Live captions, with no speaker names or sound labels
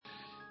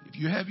If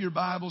you have your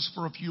Bibles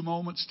for a few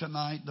moments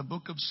tonight, the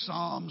book of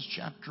Psalms,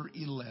 chapter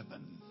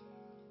 11.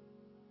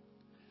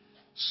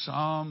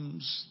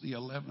 Psalms, the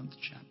 11th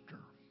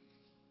chapter.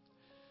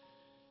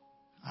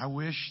 I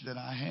wish that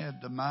I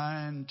had the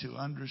mind to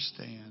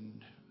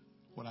understand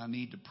what I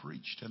need to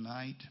preach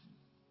tonight.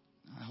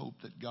 I hope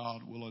that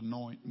God will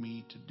anoint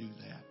me to do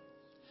that.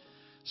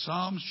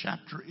 Psalms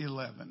chapter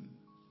 11.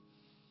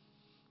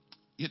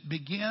 It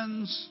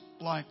begins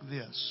like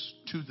this: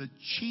 to the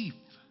chief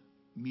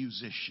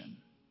musician,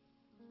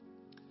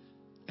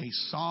 a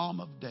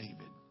psalm of David.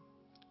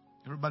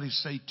 Everybody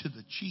say, to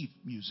the chief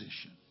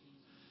musician.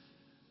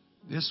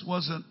 This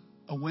wasn't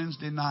a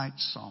Wednesday night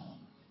song.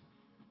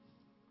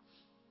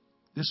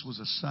 This was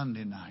a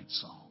Sunday night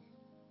song.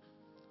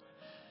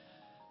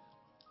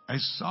 A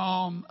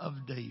psalm of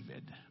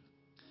David.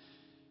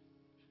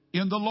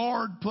 In the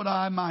Lord put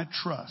I my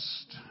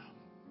trust.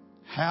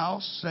 How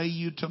say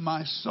you to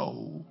my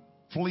soul,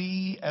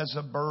 flee as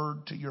a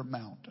bird to your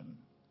mountain?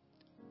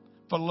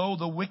 For lo,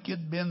 the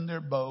wicked bend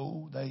their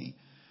bow, they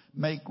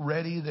make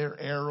ready their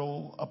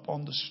arrow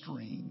upon the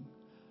string,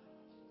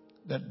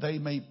 that they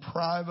may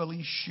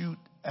privately shoot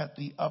at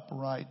the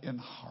upright in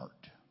heart.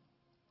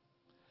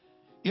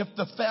 If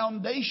the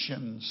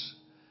foundations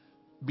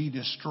be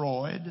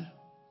destroyed,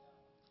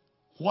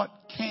 what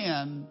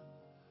can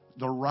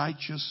the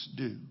righteous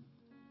do?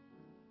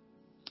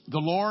 The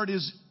Lord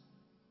is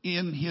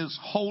in his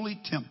holy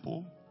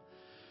temple.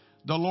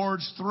 The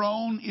Lord's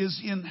throne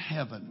is in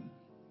heaven.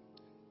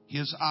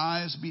 His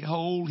eyes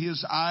behold,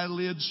 his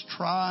eyelids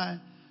try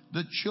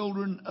the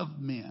children of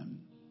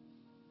men.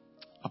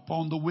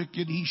 Upon the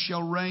wicked he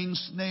shall rain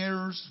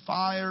snares,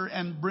 fire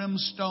and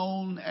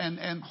brimstone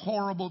and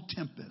horrible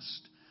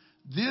tempest.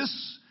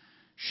 This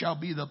shall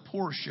be the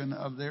portion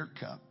of their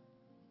cup.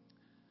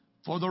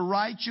 For the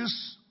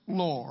righteous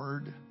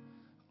Lord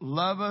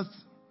loveth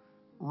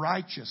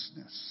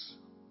righteousness.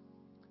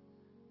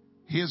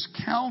 His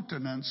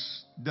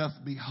countenance doth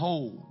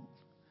behold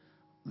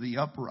the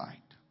upright.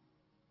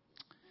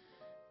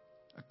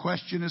 A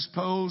question is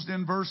posed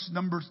in verse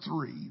number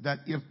 3, that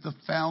if the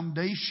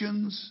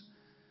foundations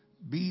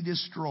be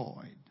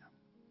destroyed,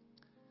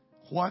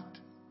 what?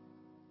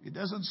 It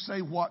doesn't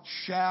say what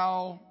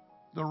shall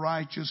the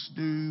righteous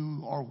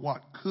do or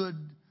what could.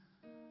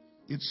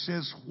 It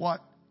says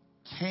what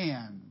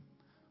can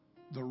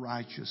the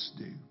righteous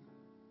do.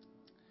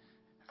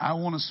 I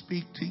want to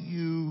speak to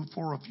you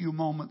for a few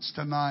moments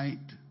tonight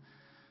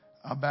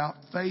about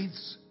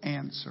faith's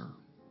answer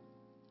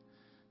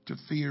to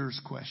fear's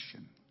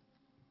question.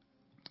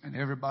 And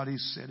everybody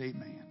said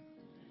amen.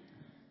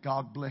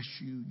 God bless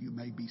you. You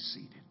may be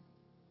seated.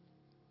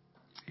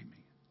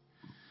 Amen.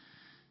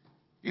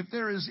 If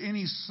there is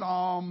any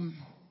psalm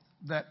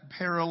that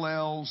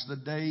parallels the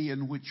day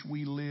in which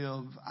we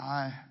live,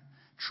 I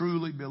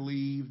truly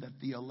believe that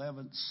the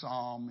 11th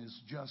Psalm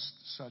is just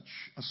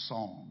such a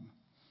song.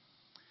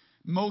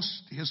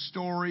 Most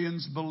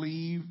historians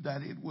believe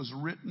that it was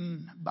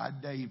written by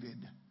David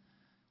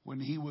when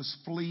he was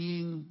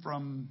fleeing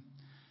from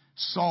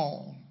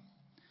Saul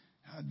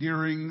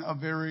during a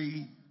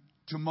very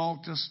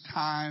tumultuous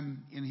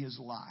time in his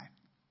life.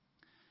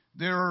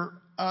 There are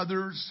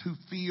others who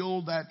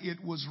feel that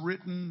it was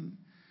written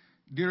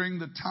during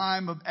the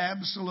time of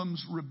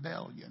Absalom's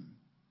rebellion.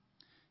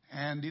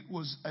 And it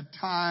was a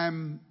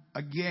time,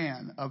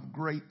 again, of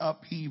great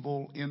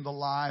upheaval in the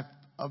life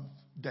of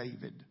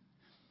David.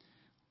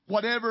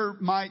 Whatever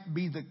might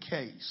be the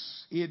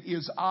case, it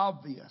is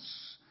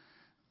obvious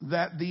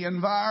that the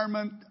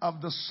environment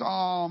of the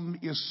psalm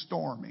is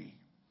stormy.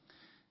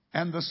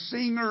 And the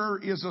singer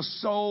is a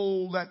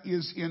soul that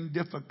is in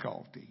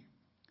difficulty.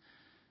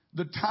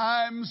 The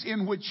times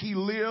in which he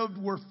lived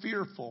were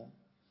fearful.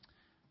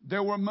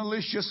 There were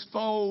malicious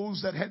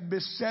foes that had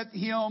beset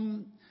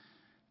him.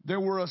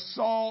 There were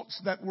assaults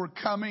that were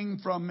coming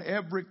from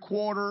every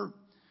quarter.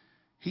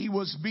 He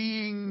was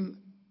being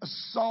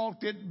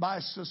assaulted by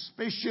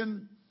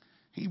suspicion.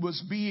 He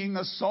was being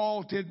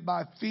assaulted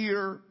by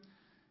fear.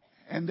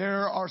 And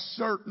there are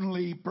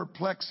certainly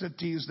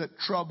perplexities that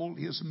troubled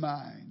his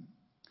mind.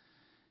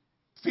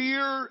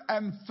 Fear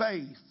and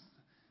faith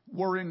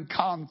were in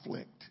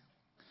conflict.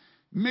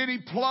 Many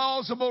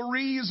plausible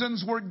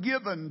reasons were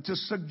given to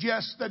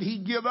suggest that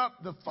he give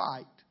up the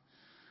fight,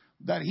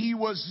 that he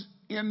was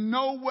in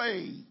no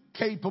way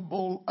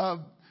capable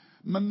of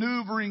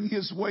maneuvering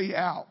his way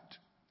out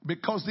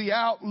because the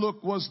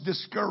outlook was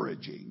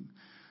discouraging.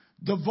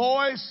 The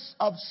voice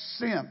of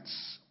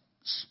sense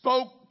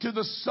spoke to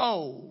the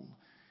soul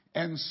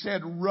and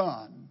said,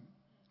 run,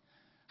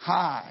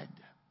 hide,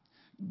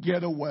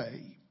 get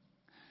away.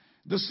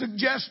 The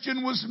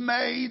suggestion was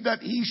made that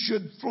he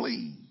should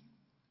flee.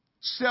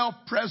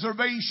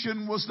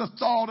 Self-preservation was the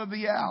thought of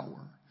the hour.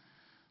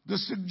 The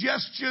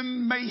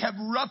suggestion may have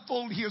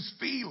ruffled his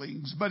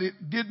feelings, but it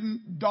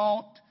didn't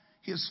daunt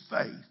his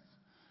faith.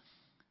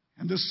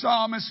 And the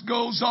psalmist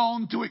goes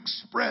on to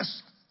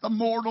express the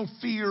mortal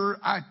fear,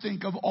 I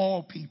think, of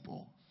all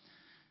people.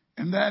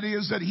 And that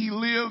is that he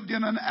lived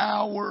in an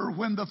hour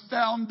when the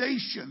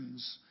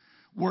foundations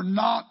were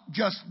not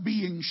just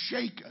being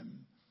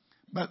shaken,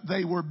 but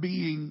they were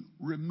being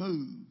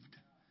removed.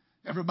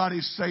 Everybody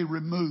say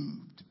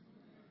removed.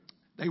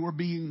 They were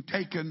being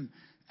taken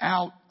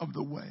out of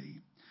the way.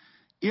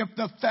 If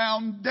the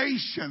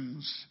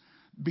foundations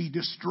be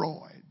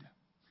destroyed,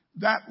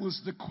 that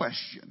was the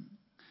question.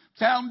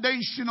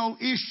 Foundational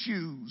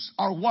issues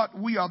are what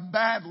we are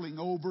battling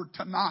over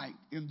tonight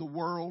in the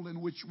world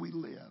in which we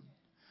live.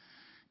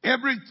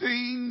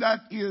 Everything that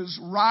is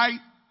right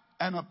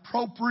and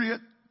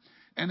appropriate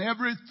and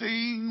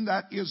everything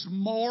that is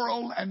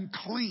moral and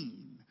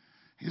clean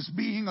is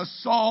being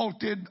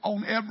assaulted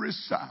on every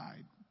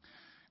side.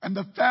 And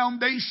the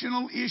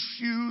foundational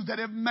issues that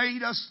have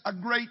made us a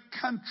great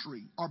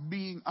country are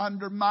being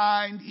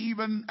undermined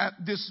even at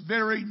this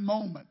very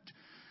moment.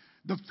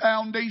 The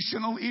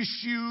foundational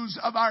issues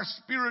of our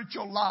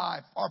spiritual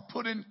life are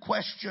put in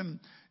question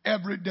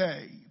every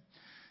day.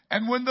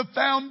 And when the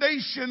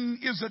foundation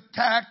is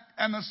attacked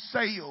and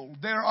assailed,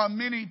 there are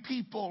many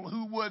people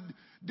who would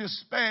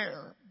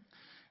despair.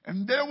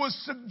 And there was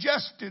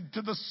suggested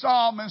to the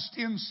psalmist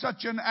in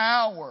such an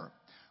hour,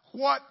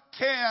 what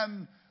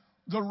can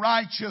the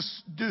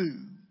righteous do?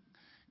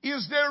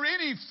 Is there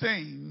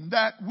anything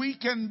that we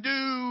can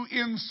do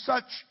in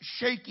such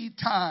shaky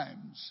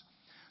times?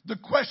 The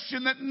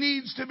question that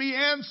needs to be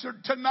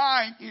answered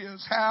tonight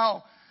is,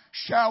 how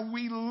shall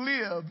we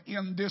live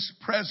in this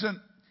present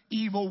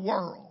evil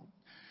world?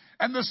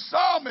 And the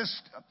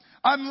psalmist,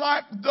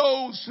 unlike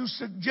those who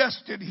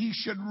suggested he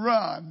should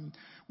run,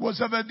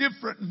 was of a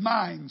different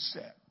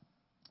mindset.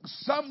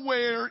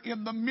 Somewhere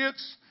in the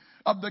midst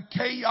of the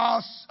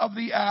chaos of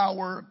the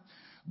hour,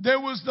 there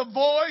was the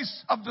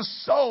voice of the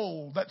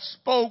soul that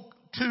spoke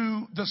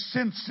to the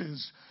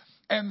senses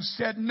and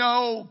said,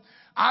 no,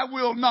 I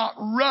will not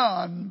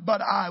run,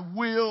 but I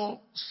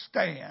will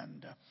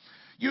stand.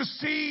 You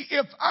see,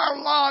 if our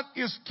lot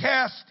is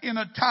cast in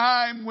a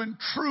time when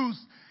truth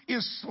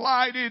is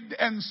slighted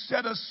and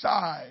set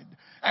aside,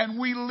 and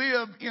we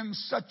live in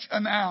such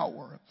an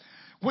hour,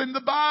 when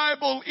the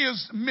Bible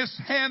is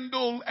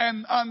mishandled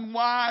and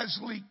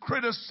unwisely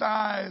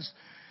criticized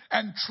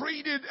and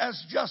treated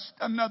as just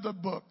another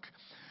book,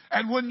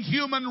 and when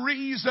human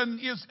reason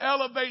is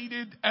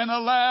elevated and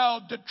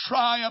allowed to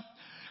triumph,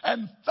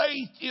 and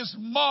faith is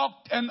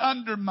mocked and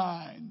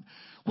undermined,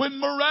 when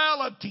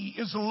morality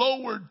is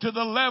lowered to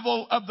the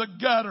level of the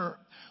gutter,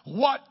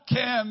 what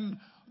can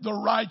the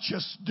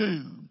righteous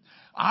do?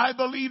 I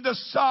believe the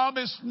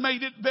psalmist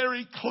made it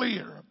very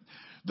clear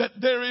that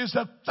there is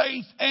a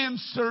faith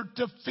answer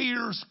to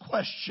fear's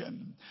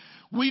question.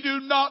 We do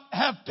not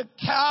have to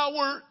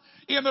cower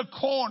in a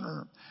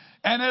corner,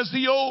 and as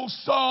the old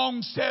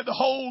song said,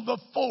 hold the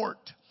fort,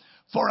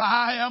 for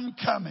I am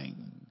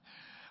coming.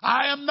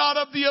 I am not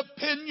of the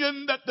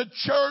opinion that the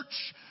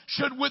church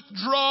should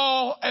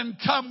withdraw and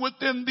come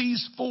within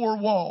these four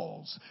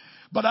walls.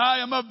 But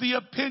I am of the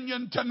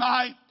opinion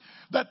tonight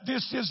that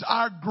this is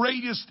our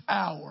greatest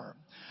hour.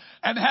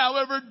 And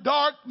however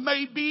dark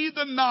may be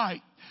the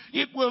night,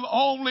 it will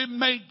only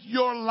make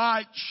your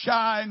light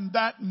shine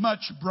that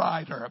much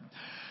brighter.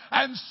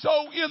 And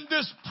so in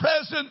this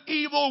present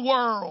evil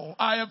world,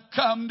 I have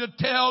come to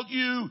tell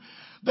you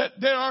that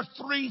there are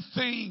three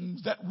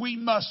things that we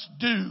must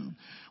do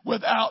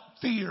without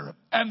fear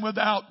and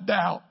without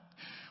doubt.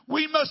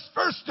 We must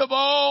first of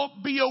all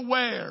be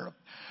aware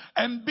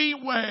and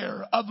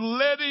beware of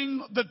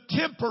letting the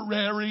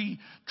temporary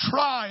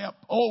triumph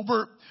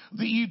over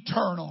the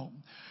eternal.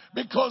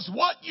 Because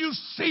what you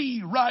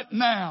see right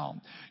now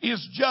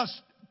is just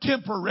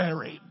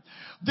temporary.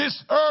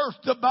 This earth,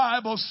 the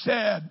Bible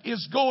said,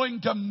 is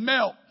going to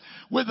melt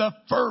with a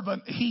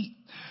fervent heat.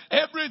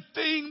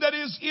 Everything that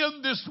is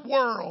in this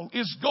world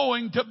is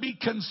going to be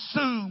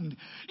consumed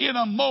in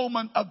a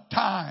moment of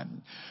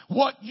time.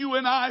 What you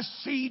and I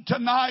see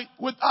tonight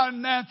with our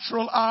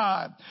natural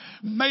eye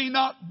may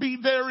not be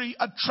very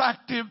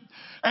attractive,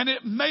 and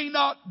it may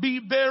not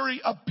be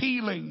very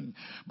appealing.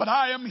 But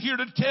I am here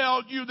to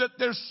tell you that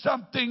there's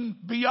something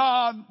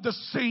beyond the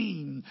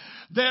scene.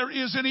 There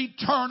is an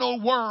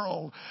eternal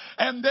world,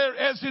 and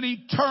there is an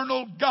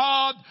eternal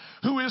God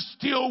who is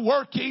still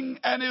working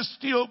and is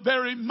still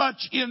very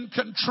much in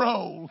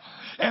control.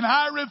 And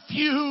I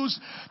refuse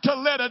to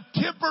let a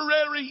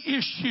temporary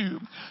issue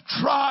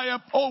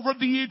triumph over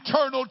the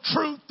eternal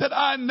truth that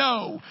I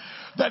know,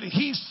 that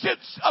He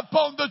sits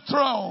upon the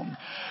throne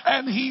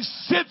and He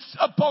sits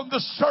upon the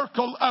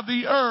circle of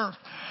the earth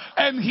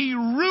and He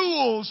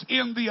rules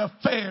in the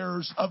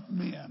affairs of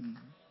men.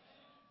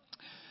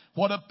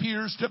 What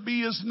appears to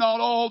be is not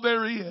all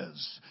there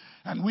is,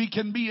 and we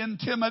can be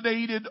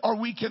intimidated or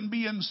we can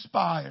be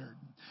inspired.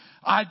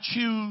 I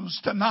choose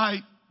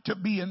tonight to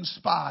be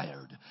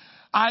inspired.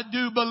 I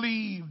do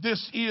believe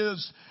this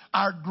is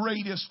our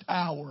greatest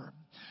hour.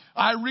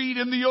 I read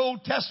in the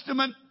Old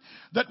Testament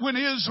that when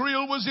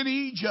Israel was in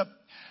Egypt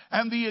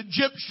and the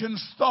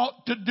Egyptians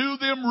thought to do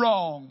them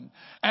wrong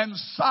and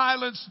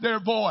silence their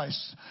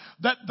voice,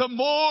 that the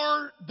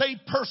more they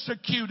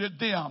persecuted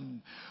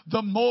them,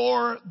 the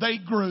more they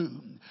grew.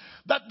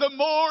 that the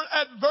more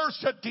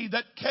adversity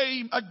that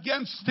came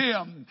against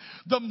them,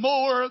 the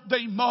more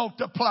they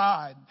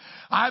multiplied.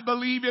 I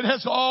believe it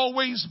has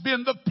always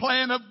been the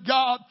plan of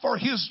God for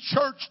His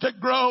church to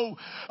grow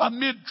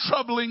amid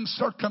troubling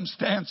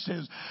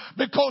circumstances.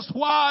 Because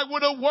why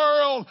would a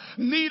world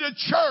need a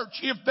church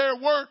if there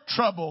weren't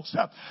troubles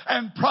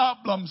and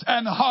problems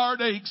and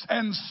heartaches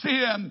and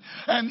sin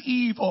and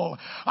evil?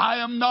 I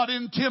am not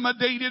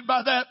intimidated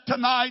by that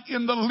tonight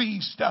in the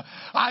least.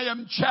 I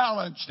am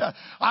challenged.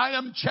 I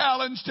am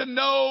challenged to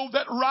know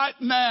that right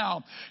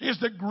now is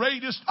the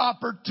greatest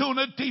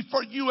opportunity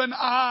for you and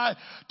I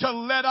to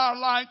let our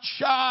light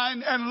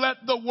shine and let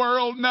the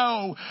world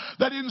know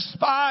that in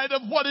spite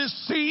of what is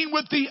seen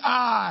with the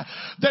eye,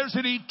 there's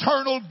an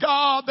eternal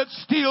God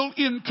that's still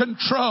in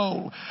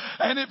control.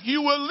 And if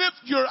you will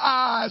lift your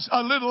eyes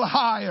a little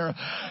higher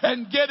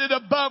and get it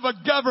above a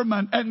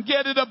government and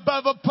get it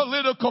above a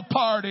political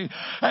party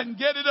and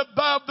get it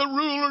above the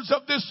rulers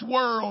of this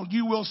world,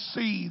 you will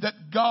see that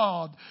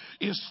God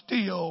is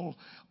still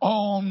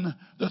on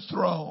the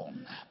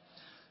throne.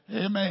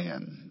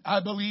 Amen.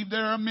 I believe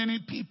there are many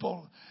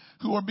people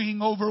who are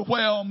being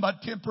overwhelmed by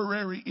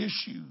temporary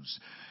issues,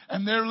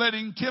 and they're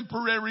letting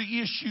temporary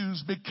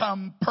issues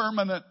become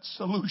permanent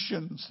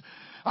solutions.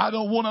 I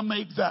don't want to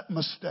make that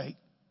mistake,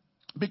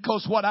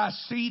 because what I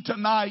see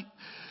tonight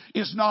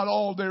is not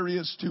all there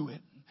is to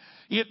it.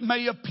 It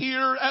may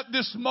appear at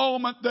this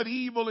moment that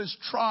evil is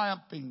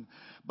triumphing,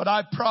 but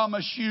I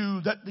promise you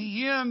that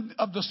the end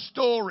of the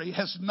story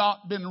has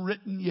not been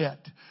written yet.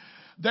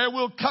 There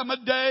will come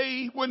a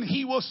day when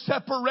He will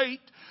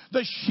separate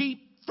the sheep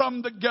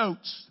from the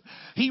goats.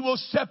 He will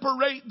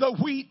separate the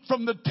wheat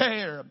from the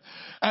tare.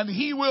 And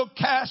He will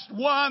cast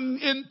one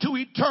into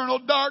eternal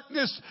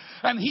darkness,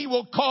 and He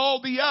will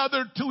call the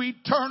other to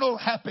eternal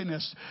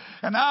happiness.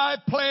 And I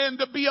plan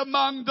to be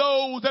among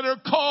those that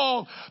are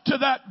called to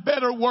that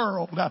better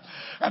world.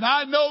 And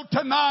I know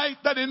tonight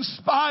that in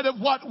spite of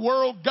what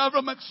world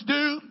governments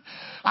do,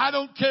 I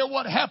don't care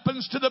what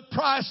happens to the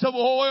price of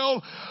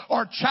oil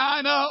or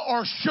China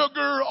or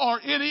sugar or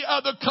any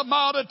other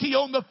commodity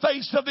on the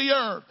face of the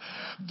earth.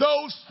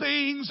 Those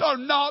things are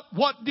not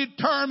what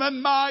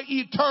determine my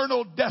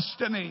eternal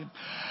destiny.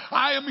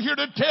 I am here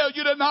to tell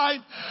you tonight,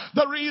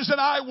 the reason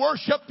I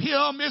worship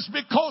Him is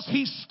because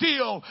He's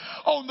still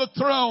on the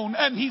throne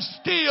and He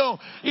still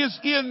is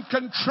in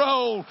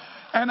control.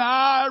 And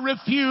I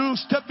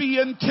refuse to be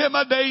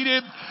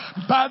intimidated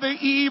by the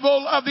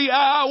evil of the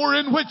hour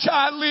in which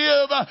I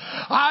live.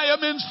 I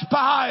am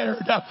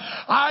inspired.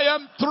 I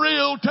am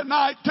thrilled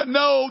tonight to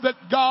know that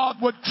God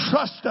would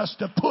trust us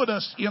to put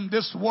us in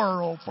this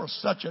world for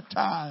such a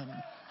time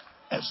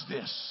as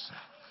this.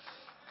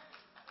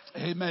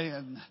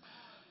 Amen.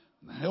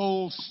 The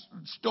whole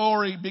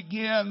story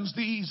begins,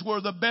 these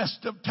were the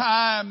best of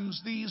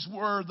times, these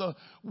were the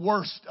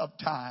worst of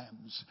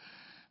times.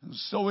 And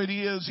so it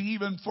is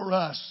even for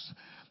us.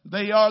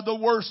 They are the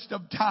worst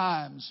of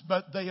times,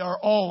 but they are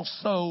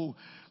also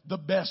the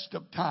best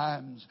of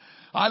times.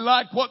 I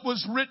like what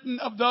was written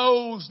of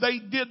those. They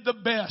did the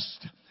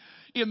best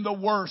in the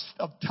worst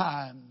of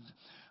times.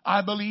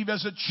 I believe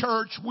as a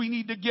church we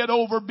need to get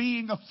over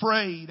being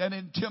afraid and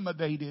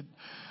intimidated.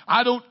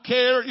 I don't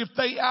care if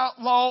they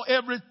outlaw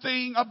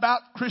everything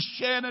about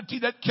Christianity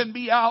that can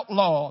be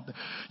outlawed.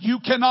 You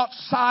cannot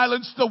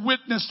silence the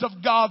witness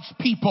of God's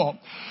people.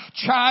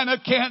 China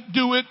can't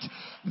do it.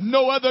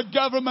 No other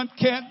government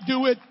can't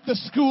do it. The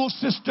school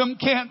system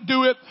can't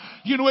do it.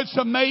 You know, it's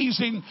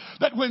amazing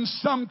that when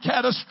some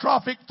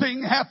catastrophic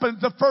thing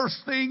happens, the first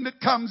thing that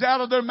comes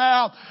out of their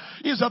mouth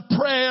is a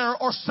prayer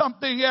or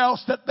something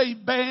else that they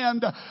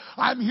banned.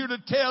 I'm here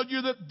to tell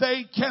you that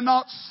they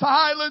cannot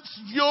silence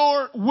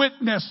your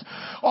witness.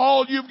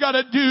 All you've got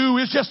to do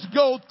is just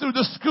go through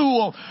the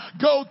school,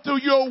 go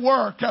through your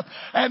work,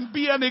 and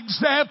be an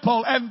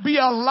example and be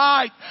a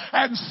light.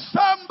 And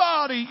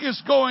somebody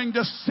is going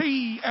to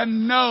see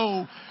and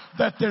know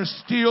that there's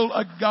still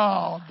a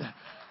God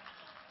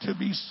to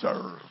be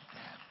served.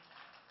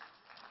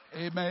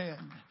 Amen.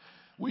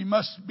 We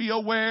must be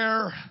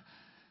aware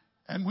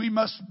and we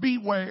must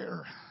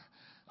beware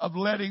of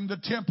letting the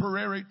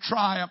temporary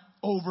triumph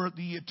over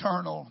the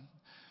eternal.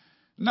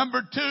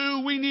 Number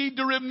two, we need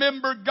to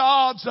remember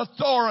God's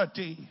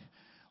authority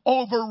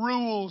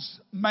overrules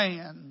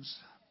man's.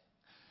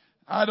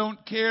 I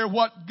don't care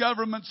what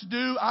governments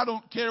do. I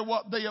don't care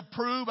what they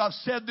approve. I've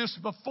said this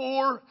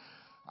before.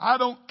 I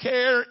don't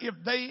care if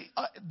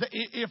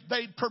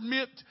they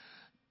permit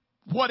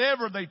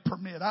whatever they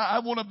permit. I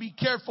want to be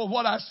careful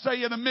what I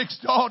say in a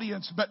mixed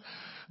audience, but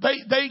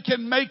they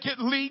can make it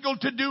legal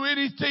to do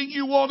anything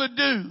you want to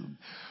do.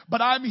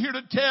 But I'm here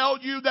to tell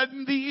you that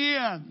in the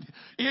end,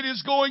 it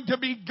is going to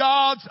be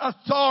God's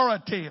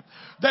authority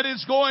that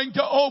is going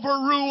to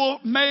overrule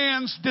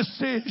man's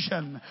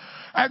decision.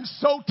 And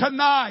so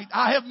tonight,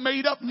 I have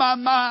made up my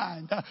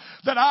mind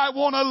that I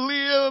want to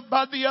live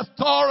by the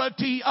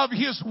authority of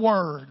His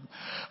Word.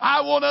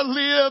 I want to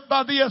live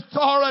by the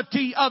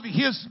authority of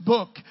His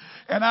book.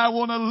 And I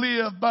want to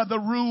live by the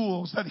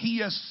rules that He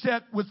has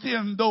set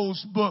within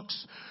those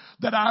books.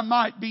 that I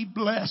might be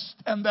blessed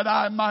and that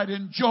I might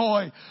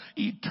enjoy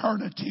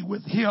eternity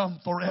with Him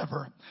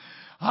forever.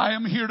 I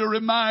am here to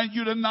remind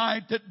you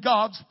tonight that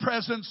God's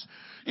presence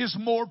is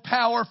more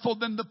powerful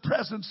than the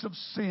presence of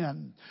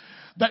sin.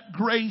 That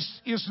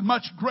grace is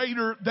much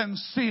greater than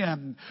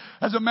sin.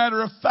 As a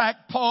matter of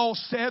fact, Paul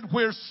said,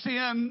 where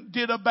sin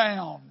did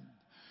abound,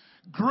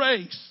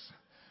 grace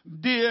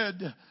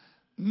did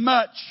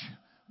much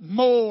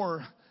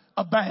more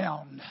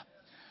abound.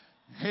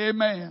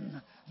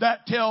 Amen.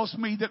 That tells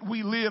me that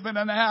we live in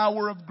an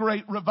hour of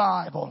great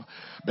revival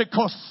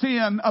because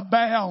sin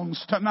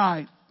abounds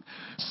tonight.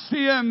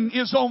 Sin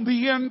is on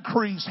the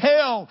increase.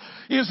 Hell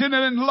is in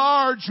an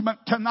enlargement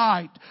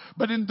tonight.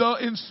 But in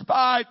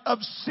spite of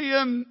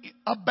sin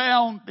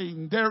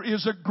abounding, there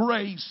is a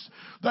grace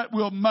that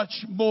will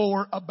much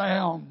more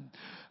abound.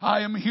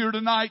 I am here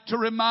tonight to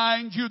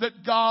remind you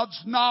that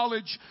God's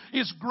knowledge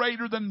is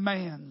greater than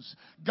man's.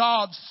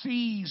 God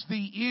sees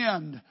the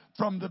end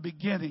from the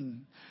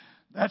beginning.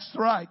 That's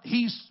right.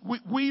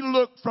 We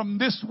look from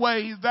this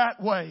way, that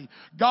way.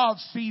 God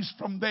sees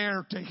from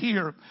there to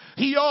here.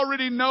 He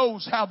already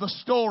knows how the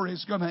story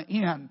is going to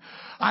end.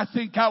 I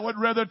think I would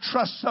rather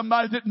trust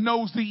somebody that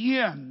knows the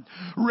end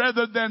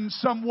rather than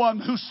someone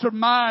who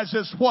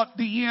surmises what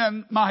the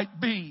end might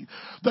be.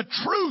 The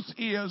truth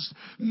is,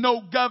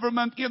 no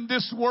government in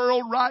this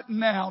world right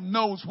now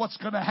knows what's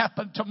going to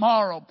happen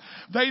tomorrow.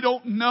 They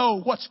don't know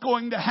what's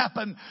going to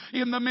happen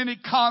in the many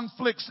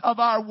conflicts of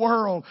our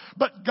world.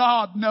 But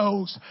God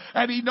knows.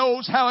 And He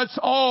knows how it's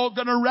all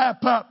going to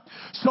wrap up.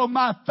 So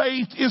my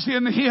faith is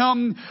in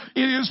Him.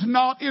 It is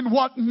not in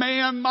what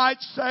man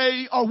might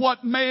say or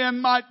what man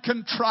might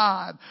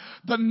contrive.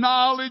 The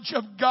knowledge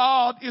of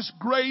God is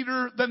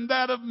greater than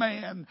that of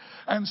man.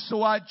 And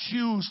so I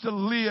choose to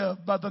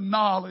live by the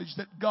knowledge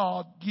that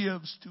God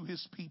gives to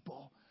His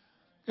people.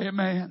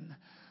 Amen.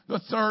 The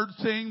third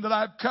thing that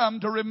I've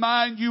come to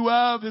remind you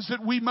of is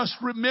that we must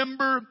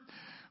remember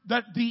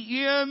that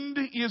the end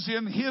is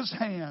in His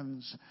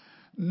hands,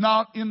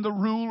 not in the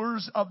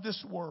rulers of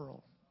this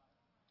world.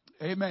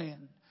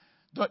 Amen.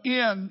 The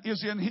end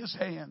is in His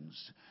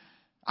hands.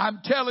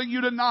 I'm telling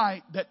you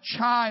tonight that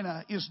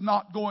China is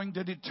not going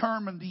to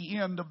determine the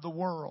end of the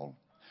world.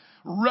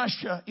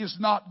 Russia is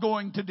not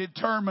going to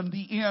determine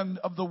the end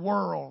of the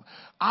world.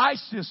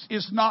 ISIS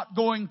is not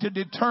going to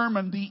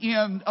determine the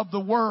end of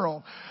the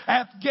world.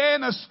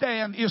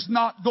 Afghanistan is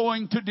not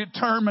going to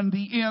determine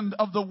the end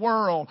of the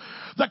world.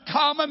 The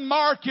common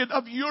market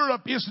of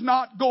Europe is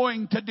not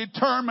going to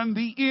determine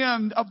the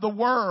end of the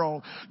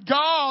world.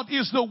 God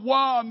is the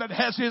one that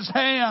has His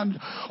hand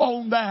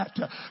on that.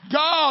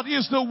 God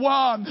is the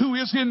one who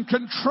is in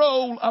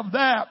control of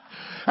that.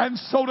 And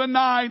so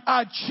tonight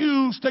I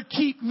choose to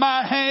keep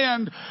my hand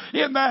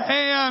in the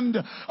hand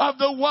of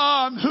the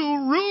one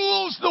who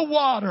rules the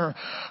water.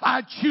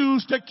 I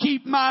choose to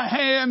keep my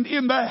hand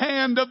in the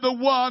hand of the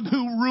one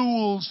who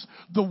rules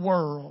the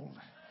world.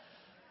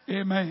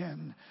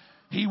 Amen.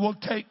 He will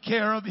take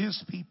care of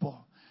His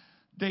people.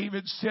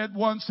 David said,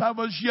 once I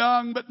was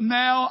young, but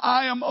now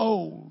I am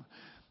old.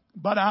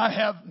 But I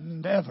have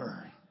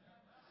never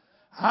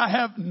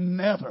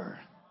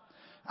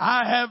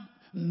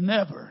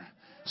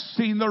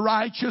seen the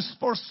righteous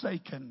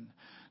forsaken,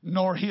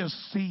 nor his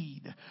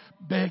seed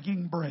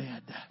begging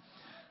bread.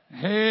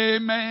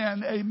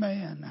 Amen.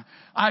 Amen.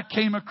 I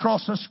came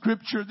across a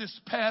scripture this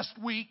past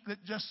week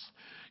that just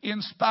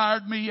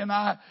inspired me, and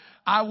I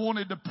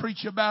wanted to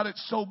preach about it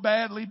so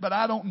badly, but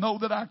I don't know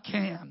that I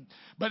can.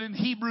 But in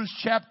Hebrews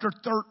chapter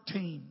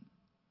 13,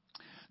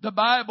 the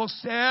Bible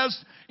says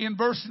in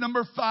verse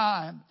number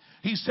 5,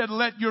 he said,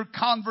 let your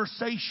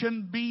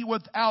conversation be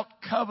without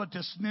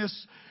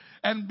covetousness,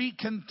 and be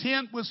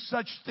content with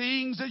such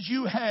things as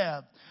you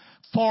have.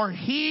 For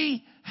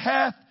He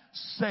hath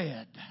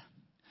said.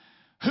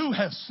 Who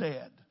hath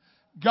said?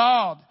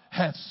 God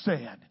hath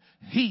said.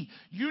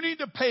 You need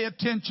to pay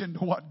attention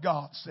to what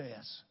God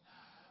says.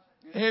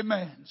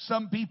 Amen.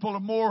 Some people are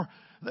more,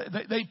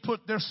 they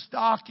put their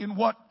stock in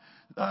what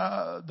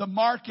the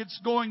market's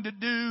going to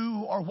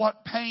do, or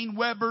what Payne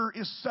Weber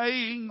is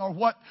saying, or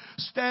what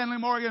Stanley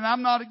Morgan.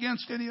 I'm not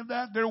against any of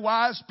that. They're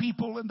wise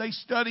people and they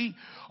study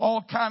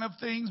all kind of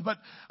things. But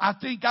I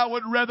think I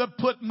would rather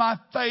put my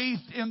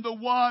faith in the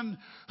one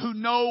who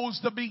knows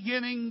the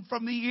beginning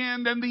from the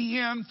end and the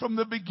end from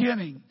the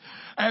beginning.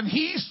 And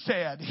He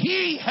said,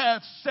 He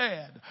hath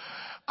said,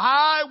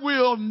 I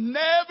will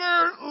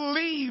never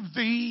leave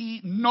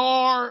thee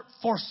nor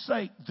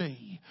forsake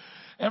thee.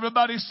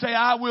 Everybody say,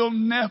 I will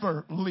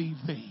never leave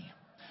thee.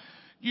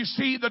 You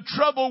see, the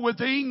trouble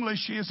with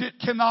English is it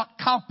cannot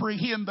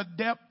comprehend the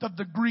depth of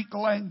the Greek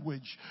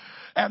language.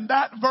 And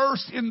that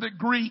verse in the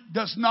Greek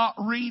does not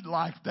read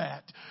like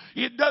that.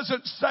 It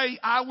doesn't say,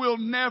 I will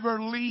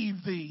never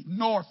leave thee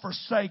nor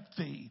forsake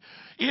thee.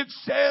 It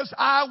says,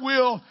 I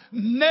will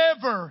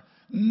never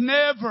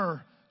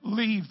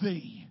leave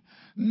thee.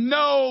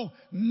 No,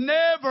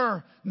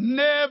 never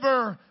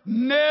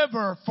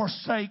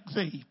forsake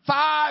thee.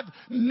 5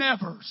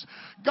 nevers.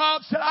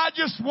 God said, I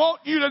just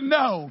want you to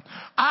know,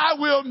 I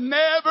will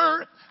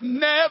never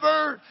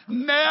never,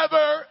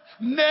 never,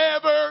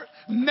 never,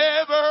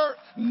 never,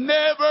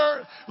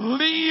 never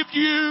leave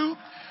you.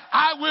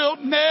 I will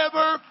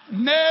never,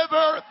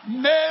 never,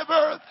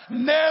 never,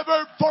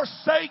 never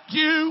forsake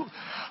you.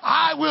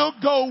 I will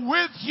go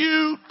with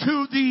you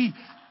to the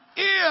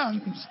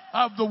ends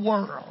of the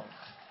world.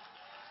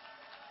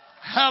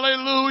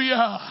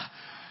 Hallelujah.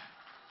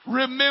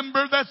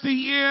 Remember that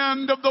the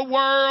end of the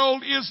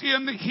world is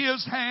in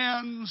His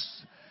hands,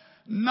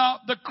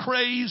 not the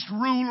crazed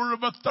ruler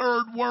of a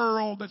third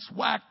world that's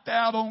whacked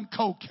out on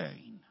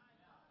cocaine.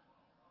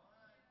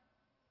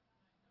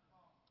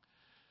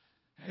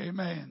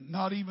 Amen.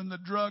 Not even the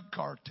drug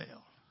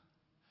cartel.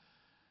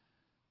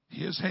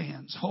 His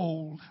hands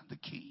hold the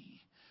key.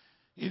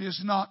 It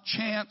is not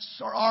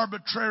chance or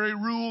arbitrary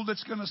rule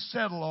that's going to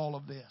settle all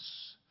of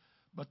this,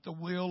 but the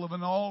will of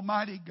an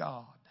almighty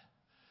God.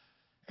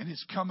 And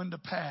it's coming to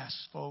pass,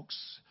 folks.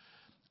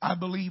 I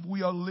believe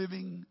we are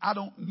living, I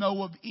don't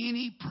know of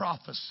any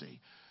prophecy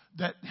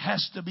that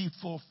has to be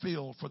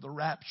fulfilled for the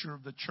rapture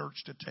of the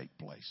church to take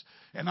place.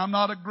 And I'm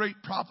not a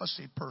great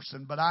prophecy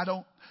person, but I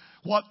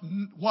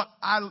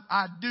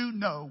do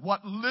know,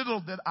 what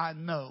little that I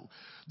know,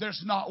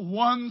 there's not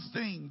one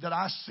thing that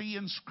I see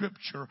in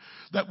Scripture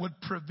that would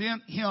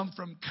prevent Him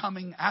from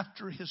coming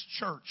after His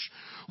church.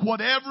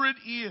 Whatever it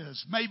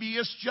is, maybe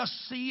it's just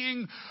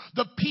seeing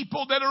the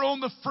people that are on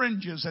the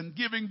fringes and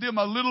giving them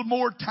a little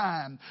more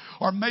time.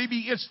 Or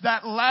maybe it's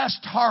that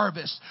last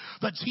harvest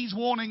that He's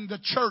wanting the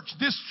church,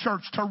 this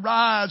church, to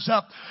rise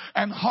up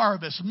and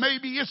harvest.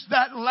 Maybe it's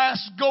that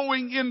last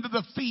going into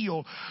the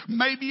field.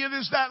 Maybe it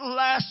is that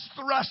last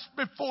thrust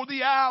before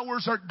the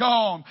hours are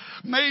gone.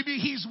 Maybe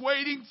He's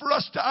waiting for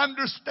us to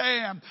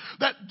understand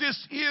that this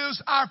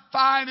is our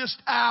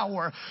finest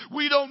hour.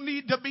 We don't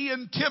need to be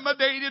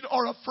intimidated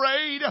or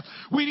afraid.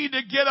 We need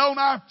to get on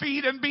our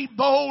feet and be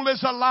bold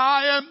as a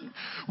lion.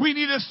 We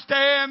need to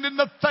stand in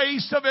the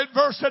face of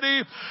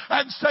adversity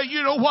and say,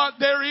 you know what?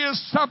 There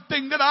is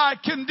something that I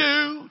can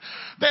do.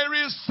 There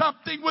is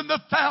something when the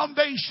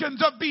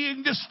foundations are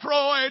being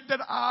destroyed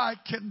that I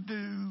can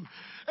do.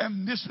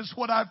 And this is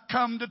what I've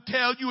come to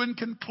tell you in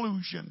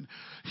conclusion.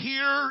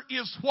 Here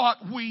is what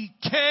we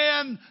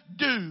can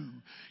do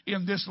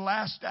in this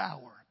last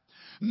hour.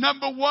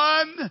 Number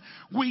one,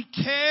 we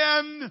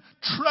can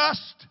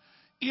trust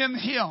in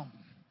Him.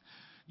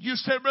 You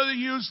say, Brother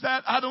Hughes,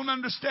 that I don't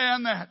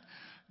understand that.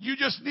 You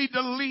just need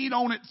to lean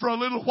on it for a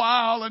little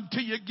while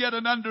until you get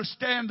an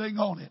understanding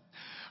on it.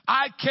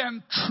 I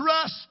can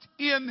trust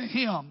in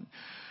Him.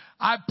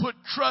 I put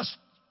trust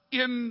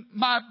in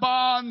my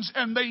bonds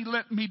and they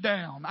let me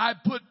down. I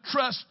put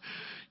trust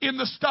in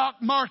the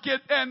stock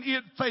market and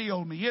it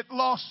failed me. It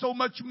lost so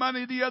much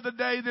money the other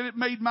day that it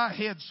made my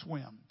head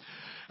swim.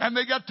 And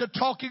they got to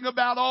talking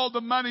about all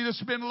the money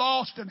that's been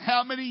lost and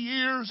how many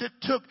years it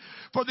took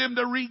for them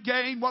to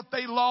regain what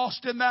they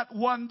lost in that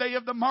one day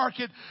of the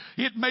market.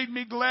 It made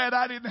me glad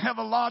I didn't have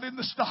a lot in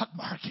the stock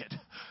market.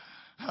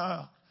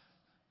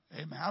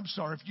 Amen. I'm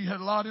sorry. If you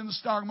had a lot in the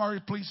stock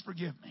market, please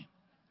forgive me.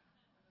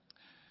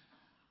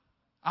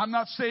 I'm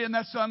not saying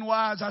that's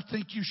unwise. I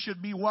think you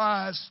should be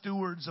wise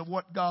stewards of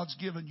what God's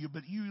given you.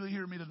 But you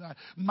hear me tonight.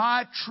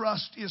 My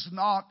trust is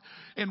not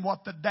in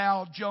what the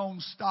Dow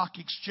Jones Stock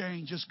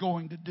Exchange is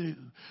going to do.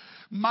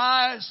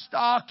 My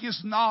stock is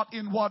not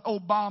in what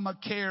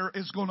Obamacare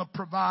is going to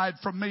provide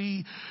for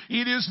me.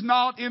 It is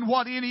not in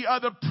what any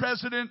other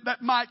president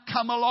that might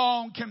come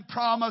along can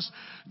promise.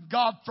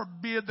 God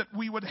forbid that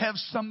we would have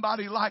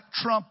somebody like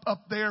Trump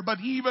up there.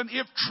 But even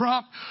if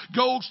Trump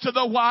goes to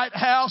the White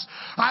House,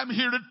 I'm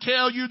here to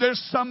tell you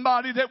there's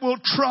somebody that will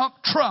trump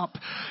Trump.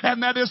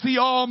 And that is the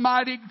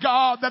Almighty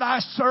God that I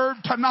serve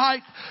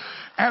tonight.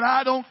 And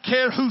I don't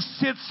care who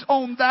sits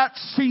on that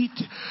seat.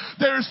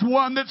 There's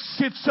one that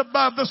sits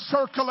above the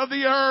circle of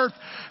the earth.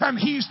 And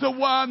He's the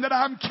one that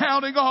I'm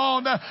counting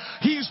on.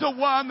 He's the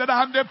one that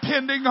I'm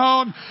depending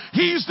on.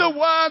 He's the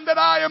one that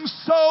I am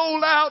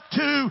sold out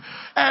to.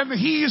 And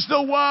He's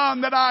the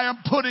one that I am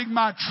putting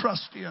my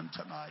trust in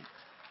tonight.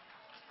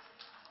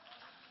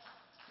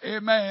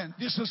 Amen.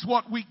 This is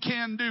what we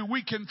can do.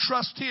 We can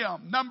trust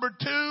Him. Number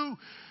two,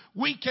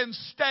 we can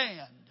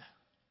stand.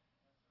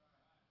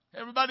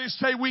 Everybody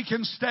say we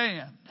can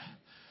stand.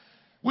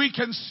 We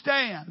can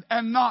stand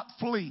and not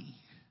flee.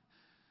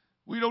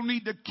 We don't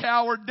need to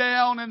cower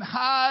down and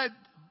hide.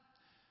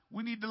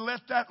 We need to let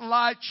that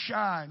light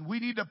shine. We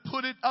need to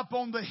put it up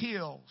on the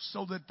hill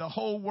so that the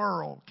whole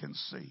world can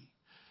see.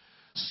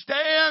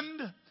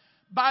 Stand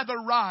by the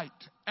right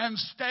and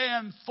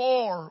stand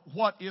for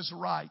what is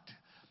right.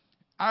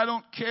 I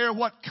don't care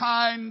what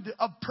kind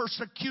of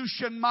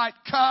persecution might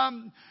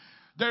come.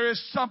 There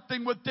is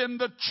something within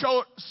the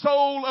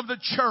soul of the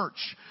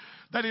church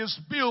that is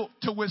built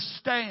to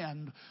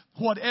withstand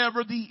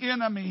whatever the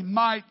enemy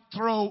might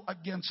throw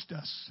against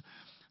us.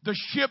 The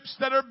ships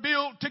that are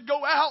built to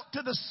go out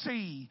to the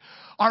sea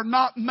are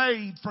not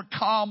made for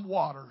calm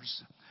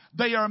waters.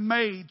 They are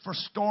made for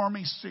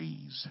stormy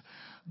seas.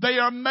 They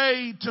are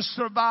made to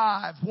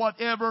survive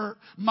whatever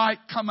might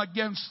come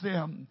against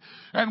them.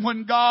 And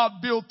when God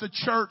built the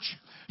church,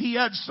 He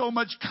had so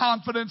much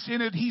confidence in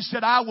it. He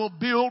said, I will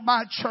build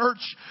my church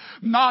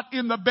not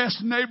in the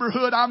best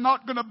neighborhood. I'm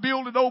not going to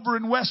build it over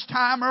in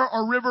Westheimer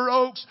or River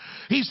Oaks.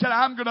 He said,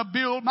 I'm going to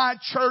build my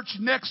church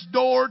next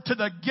door to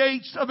the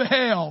gates of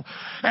hell.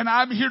 And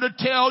I'm here to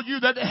tell you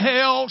that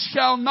hell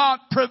shall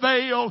not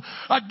prevail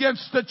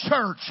against the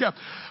church.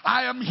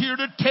 I am here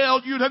to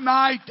tell you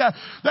tonight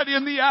that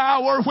in the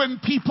hour when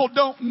people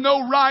don't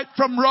know right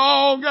from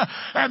wrong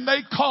and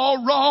they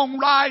call wrong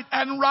right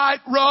and right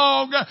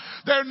wrong,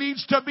 there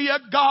needs to be a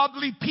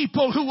godly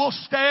people who will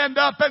stand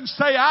up and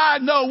say, I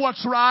know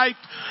what's right.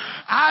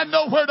 I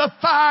know where to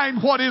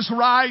find what is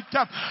right.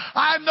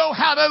 I know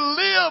how to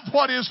live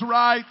what is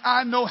right.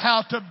 I know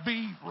how to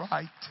be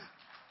right.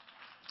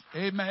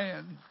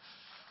 Amen.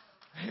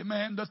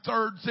 Amen. The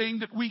third thing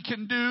that we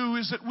can do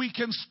is that we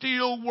can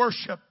still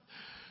worship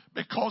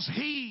because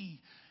He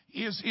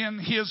is in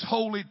His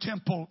holy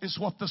temple, is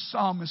what the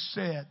psalmist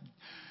said.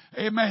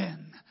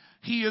 Amen.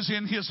 He is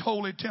in His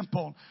holy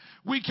temple.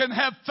 We can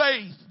have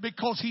faith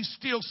because He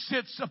still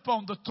sits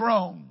upon the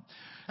throne.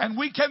 And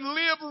we can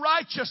live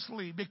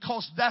righteously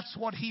because that's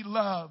what He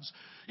loves,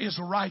 is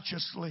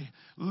righteously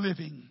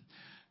living.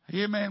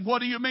 Amen. What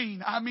do you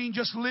mean? I mean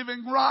just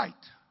living right.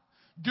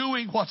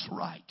 Doing what's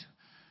right.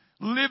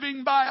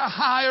 Living by a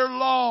higher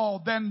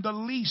law than the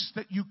least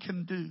that you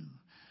can do.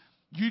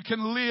 You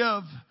can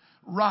live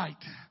right.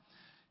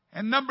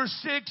 And number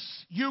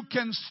 6, you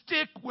can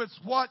stick with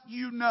what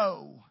you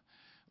know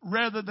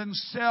rather than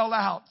sell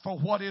out for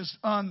what is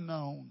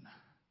unknown.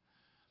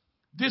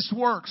 This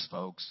works,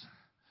 folks.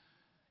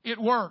 It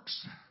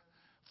works.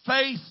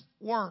 Faith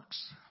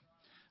works.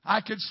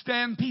 I could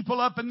stand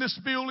people up in this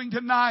building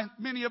tonight,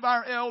 many of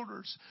our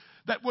elders,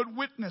 that would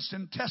witness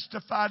and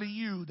testify to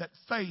you that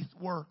faith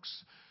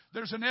works.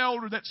 There's an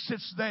elder that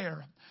sits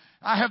there.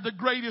 I have the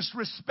greatest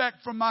respect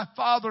for my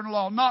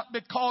father-in-law, not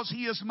because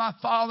he is my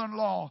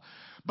father-in-law,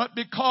 but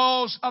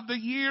because of the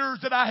years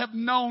that I have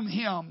known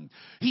him.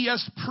 He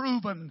has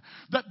proven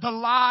that the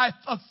life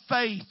of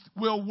faith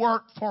will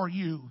work for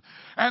you.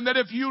 And that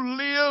if you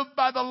live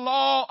by the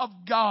law of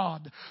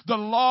God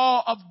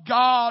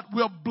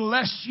will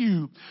bless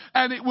you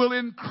and it will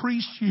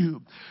increase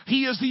you.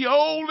 He is the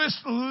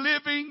oldest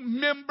living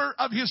member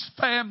of his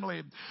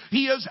family.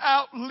 He has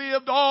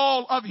outlived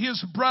all of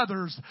his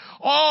brothers.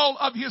 All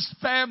of his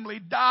family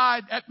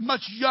died at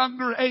much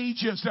younger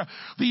ages.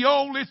 The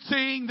only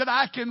thing that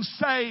I can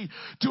say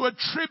to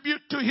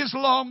attribute to his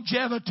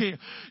longevity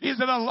is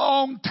that a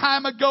long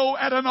time ago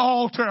at an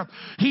altar,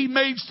 he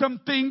made some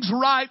things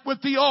right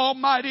with the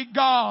Almighty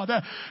God.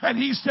 And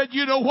he said,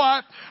 you know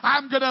what?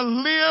 I'm going to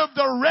live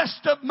the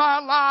rest of my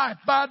life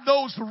by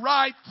those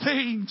right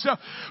things.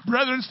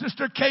 Brother and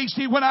Sister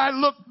Casey, when I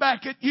look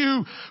back at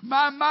you,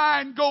 my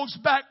mind goes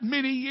back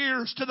many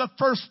years to the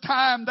first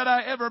time that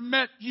I ever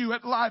met you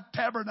at Life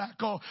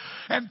Tabernacle.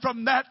 And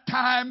from that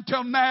time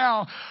till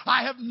now,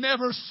 I have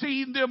never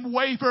seen them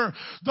waver.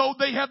 Though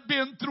they have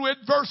been through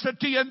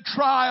adversity and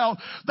trial,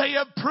 they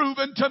have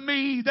proven to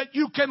me that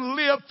you can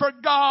live for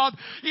God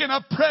in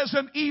a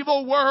present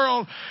evil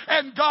world.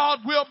 And God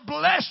will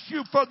bless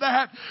you for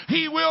that.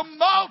 He will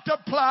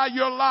multiply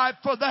your life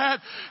for that.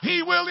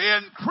 He will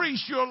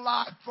increase your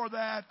life for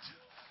that.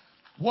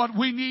 What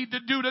we need to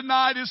do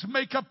tonight is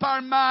make up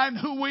our mind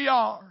who we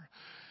are.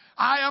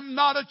 I am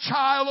not a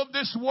child of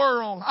this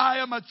world. I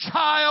am a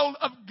child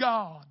of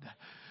God.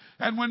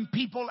 And when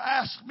people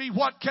ask me,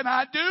 what can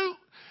I do?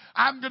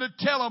 I'm going to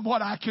tell them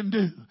what I can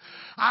do.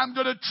 I'm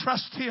going to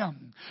trust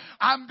Him.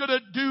 I'm going to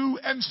do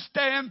and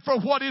stand for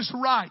what is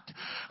right.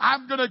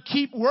 I'm going to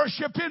keep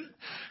worshiping.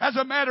 As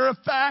a matter of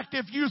fact,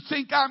 if you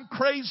think I'm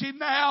crazy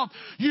now,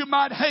 you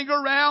might hang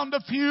around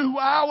a few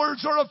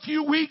hours or a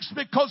few weeks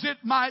because it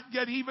might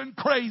get even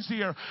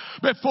crazier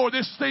before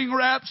this thing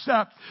wraps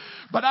up.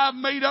 But I've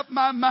made up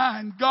my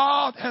mind.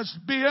 God has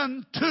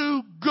been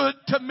too good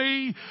to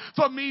me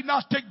for me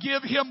not to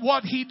give Him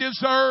what He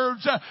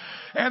deserves.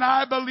 And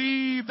I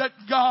believe that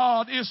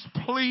God is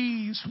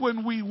pleased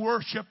when we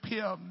worship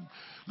Him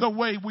the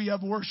way we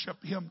have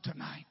worshiped Him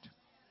tonight.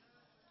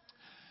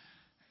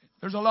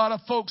 There's a lot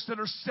of folks that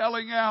are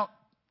selling out.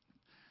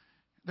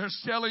 They're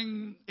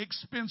selling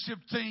expensive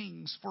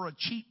things for a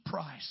cheap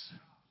price.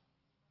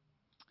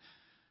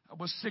 I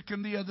was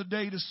sickened the other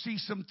day to see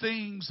some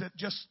things that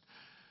just...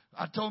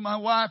 I told my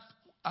wife,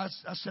 I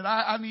said,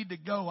 I need to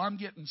go. I'm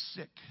getting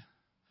sick.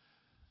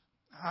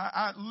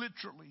 I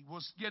literally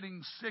was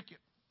getting sick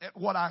at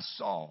what I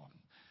saw.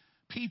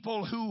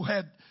 People who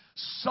had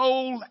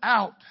sold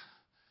out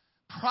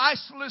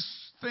priceless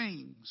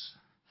things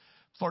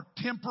for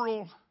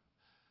temporal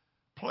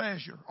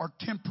pleasure or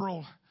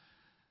temporal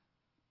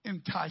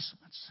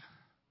enticements.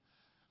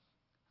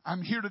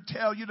 I'm here to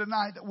tell you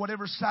tonight that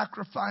whatever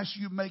sacrifice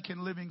you make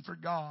in living for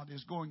God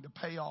is going to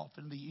pay off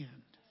in the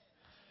end.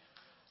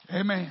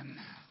 Amen.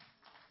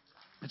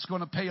 It's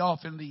going to pay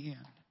off in the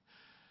end.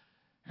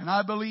 And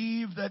I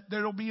believe that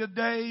there will be a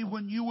day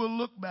when you will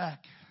look back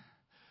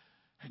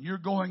and you're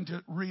going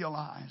to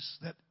realize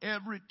that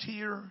every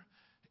tear,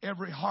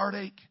 every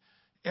heartache,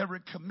 every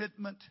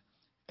commitment,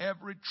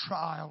 every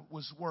trial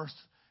was worth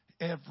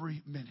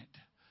every minute.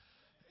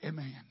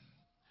 Amen.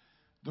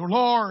 The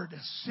Lord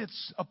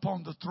sits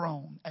upon the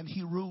throne and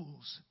He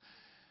rules.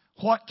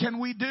 What can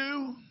we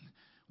do?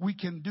 We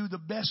can do the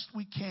best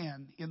we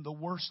can in the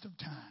worst of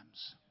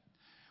times.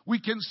 We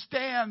can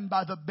stand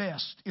by the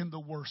best in the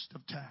worst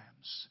of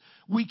times.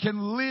 We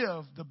can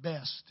live the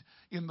best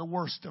in the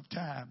worst of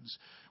times.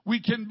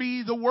 We can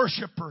be the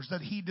worshipers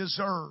that He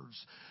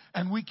deserves.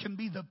 And we can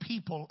be the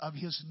people of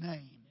His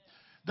name.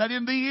 That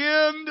in the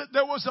end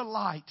there was a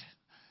light.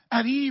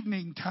 At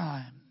evening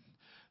time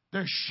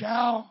there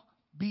shall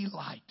be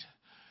light.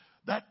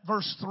 That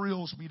verse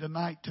thrills me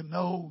tonight to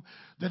know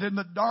that in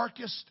the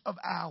darkest of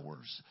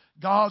hours,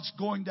 God's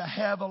going to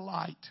have a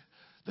light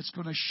that's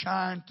going to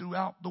shine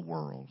throughout the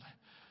world.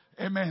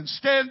 Amen.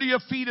 Stand to your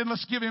feet and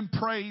let's give Him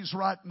praise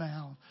right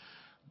now.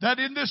 That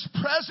in this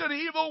present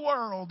evil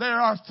world, there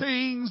are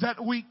things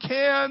that we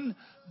can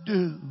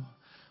do.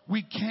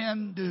 We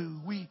can do.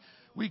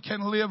 We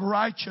can live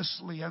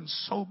righteously and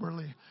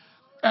soberly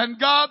and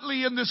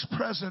godly in this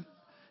present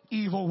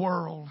evil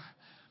world.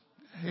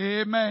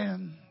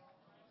 Amen.